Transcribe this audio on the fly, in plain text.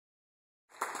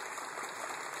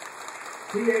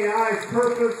TAI's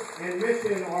purpose and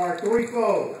mission are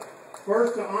threefold.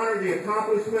 First, to honor the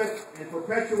accomplishments and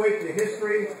perpetuate the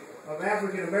history of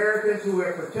African Americans who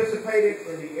have participated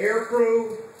in the air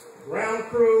crew, ground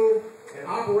crew, and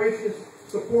operations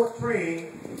support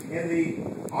training in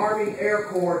the Army Air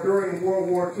Corps during World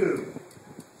War II.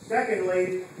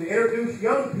 Secondly, to introduce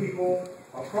young people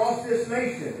across this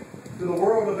nation to the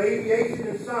world of aviation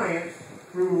and science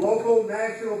through local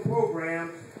national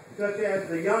programs such as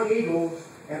the Young Eagles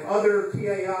and other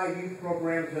TAI youth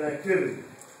programs and activities.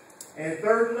 And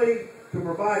thirdly, to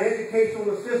provide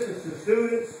educational assistance to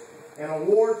students and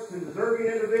awards to deserving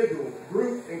individuals,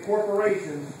 groups, and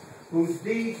corporations whose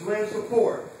deeds lend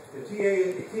support to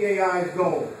TAI's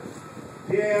goals.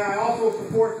 TAI also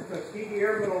supports the Tuskegee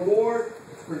Airmen Award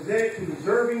presented to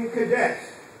deserving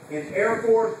cadets in Air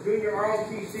Force Junior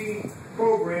ROTC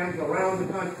programs around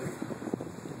the country.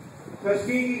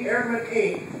 Tuskegee Airmen,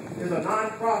 Inc. is a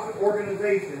nonprofit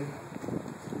organization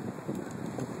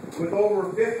with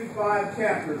over 55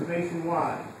 chapters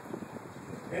nationwide.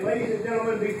 And ladies and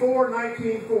gentlemen, before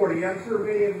 1940, I'm sure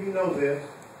many of you know this,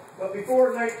 but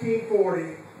before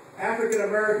 1940, African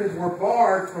Americans were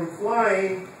barred from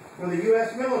flying for the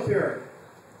U.S. military.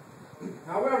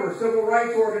 However, civil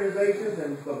rights organizations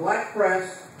and the black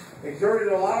press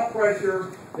exerted a lot of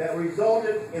pressure that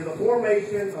resulted in the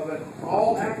formation of an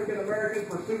all-African American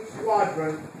pursuit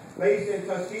squadron based in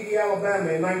Tuskegee,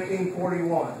 Alabama in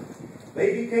 1941.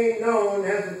 They became known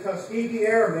as the Tuskegee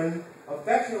Airmen,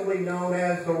 affectionately known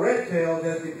as the Red Tails,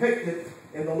 as depicted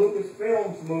in the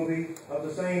Lucasfilms movie of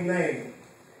the same name.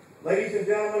 Ladies and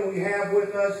gentlemen, we have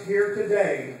with us here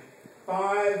today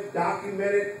 5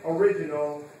 documented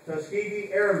original Tuskegee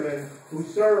Airmen who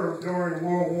served during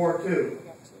World War II.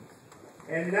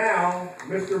 And now,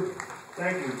 thank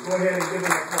you. Go ahead and give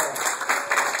him a applause.